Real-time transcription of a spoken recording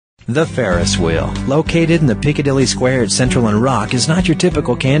The Farris Wheel, located in the Piccadilly Square at Central and Rock, is not your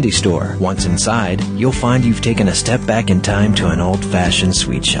typical candy store. Once inside, you'll find you've taken a step back in time to an old-fashioned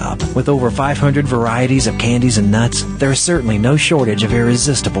sweet shop. With over 500 varieties of candies and nuts, there is certainly no shortage of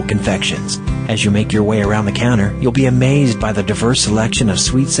irresistible confections. As you make your way around the counter, you'll be amazed by the diverse selection of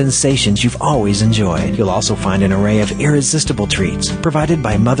sweet sensations you've always enjoyed. You'll also find an array of irresistible treats provided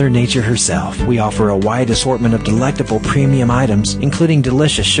by Mother Nature herself. We offer a wide assortment of delectable premium items, including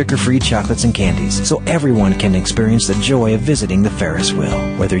delicious sugar-free chocolates and candies, so everyone can experience the joy of visiting the Farris Wheel.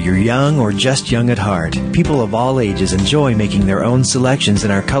 Whether you're young or just young at heart, people of all ages enjoy making their own selections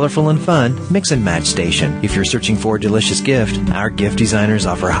in our colorful and fun mix and match station. If you're searching for a delicious gift, our gift designers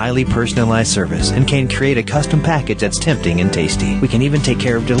offer highly personalized service and can create a custom package that's tempting and tasty. We can even take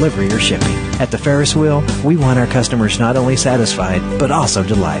care of delivery or shipping. At the Farris Wheel, we want our customers not only satisfied, but also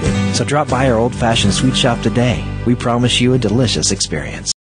delighted. So drop by our old-fashioned sweet shop today. We promise you a delicious experience.